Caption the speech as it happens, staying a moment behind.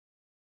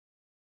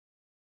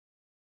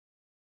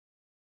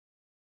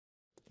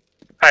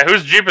Hey,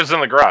 whose Jeep is in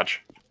the garage?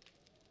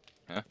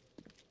 Huh?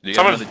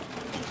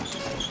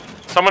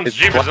 Someone's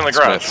Jeep is in the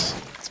garage.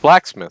 It's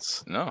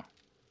blacksmith's. No.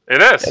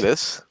 It is. It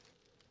is.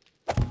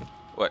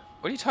 What?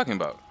 What are you talking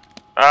about?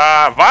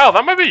 Vile,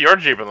 that might be your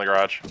Jeep in the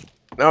garage.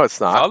 No,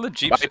 it's not. All the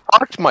Jeeps. I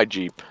parked my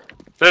Jeep.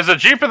 There's a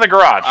Jeep in the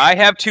garage. I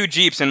have 2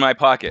 Jeeps in my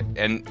pocket,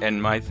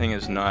 and my thing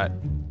is not.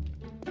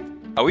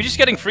 Are we just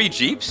getting free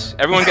Jeeps?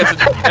 Everyone gets a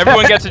Jeep.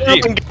 Everyone gets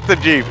the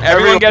Jeep.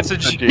 Everyone gets a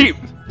Jeep.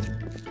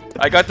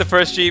 I got the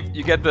first Jeep.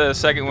 You get the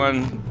second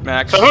one,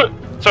 Max. So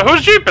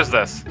whose Jeep is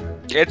this?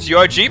 It's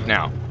your Jeep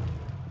now.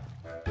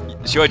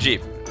 It's your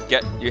Jeep.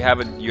 You have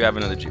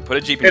another Jeep. Put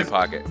a Jeep in your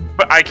pocket.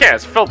 But I can't.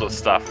 It's filled with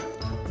stuff.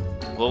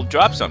 We'll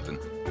drop something.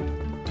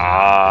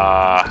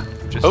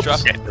 Just Oops. drop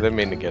I it. didn't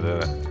mean to get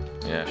it.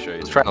 Yeah, sure. I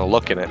was trying to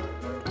look in it.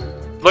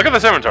 Look at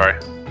this inventory.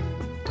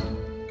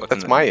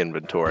 That's my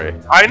inventory.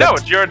 I know,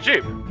 it's your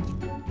Jeep.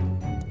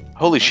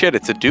 Holy shit,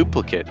 it's a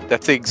duplicate.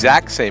 That's the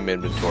exact same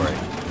inventory.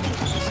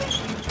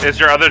 Is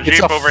your other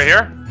Jeep over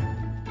here?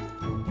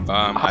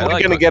 How am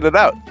I gonna get it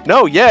out?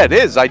 No, yeah, it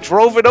is. I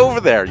drove it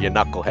over there, you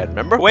knucklehead.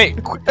 Remember? Wait,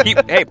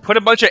 hey, put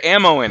a bunch of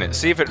ammo in it.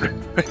 See if it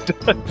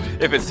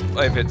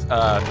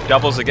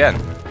doubles again.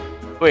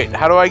 Wait,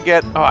 how do I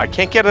get? Oh, I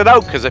can't get it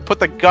out because I put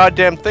the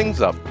goddamn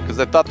things up because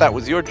I thought that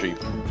was your Jeep.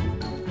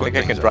 I think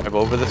I can drive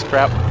over this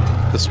crap.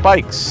 The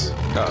spikes.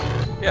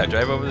 Oh, yeah,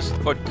 drive over this.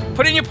 Or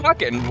put it in your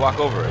pocket and walk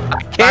over it.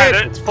 I can't.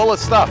 It's full of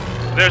stuff.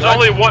 There's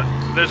only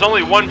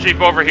one Jeep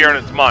over here, and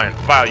it's mine.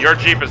 Vile, your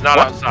Jeep is not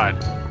outside.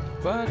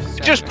 What?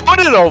 Just put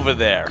it over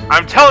there.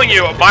 I'm telling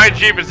you, my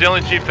Jeep is the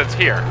only Jeep that's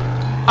here.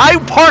 I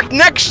parked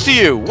next to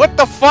you. What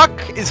the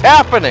fuck is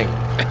happening?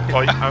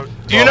 Well,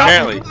 Do you know?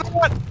 Apparently.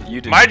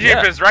 My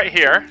Jeep is right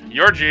here.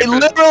 Your Jeep is...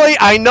 Literally,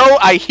 I know,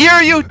 I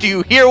hear you. Do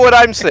you hear what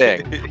I'm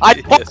saying?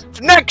 I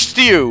parked next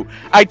to you.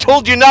 I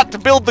told you not to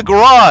build the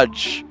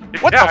garage.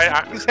 What the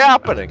fuck is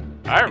happening?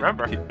 I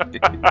remember.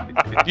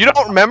 You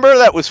don't remember?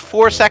 That was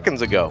 4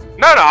 seconds ago.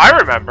 No, I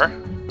remember.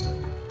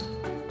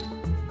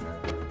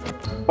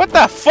 What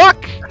the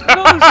fuck?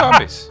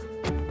 Zombies.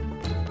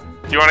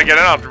 Do you want to get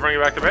in? I'll bring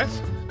you back to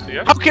base.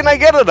 How can I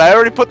get it? I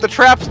already put the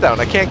traps down.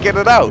 I can't get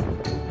it out.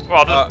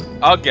 Well,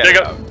 I'll get it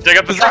out. Dig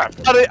up the trap.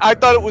 I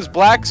thought it was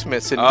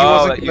blacksmith's and he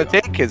wasn't going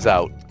to take his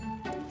out.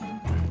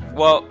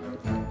 Well,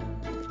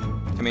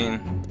 I mean...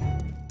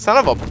 Son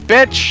of a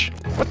bitch!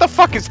 What the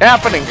fuck is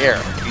happening here?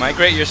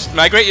 Migrate your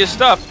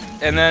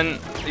stuff, and then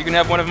you can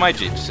have one of my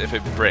Jeeps if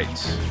it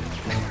breaks.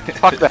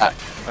 Fuck that.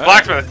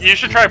 Blacksmith, you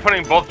should try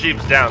putting both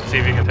Jeeps down, see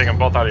if you can take them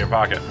both out of your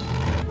pocket.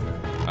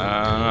 I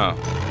don't know.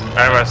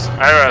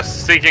 I have a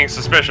seeking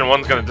suspicion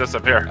one's gonna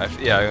disappear.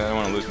 Yeah, I don't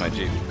want to lose my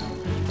Jeep.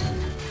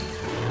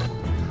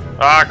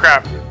 Ah,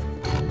 crap.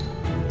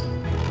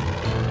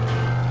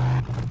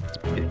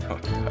 Oh,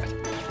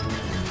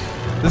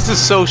 God. This is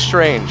so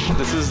strange.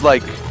 This is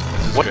like...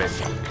 What the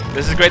fuck?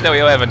 This is great that we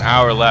only have an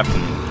hour left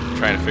and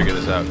trying to figure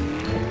this out.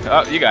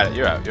 Oh, you got it.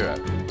 You're out.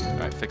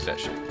 Alright, fix that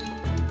shit.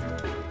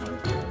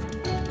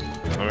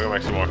 Let me go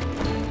make some more.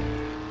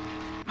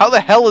 How the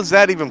hell is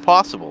that even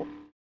possible?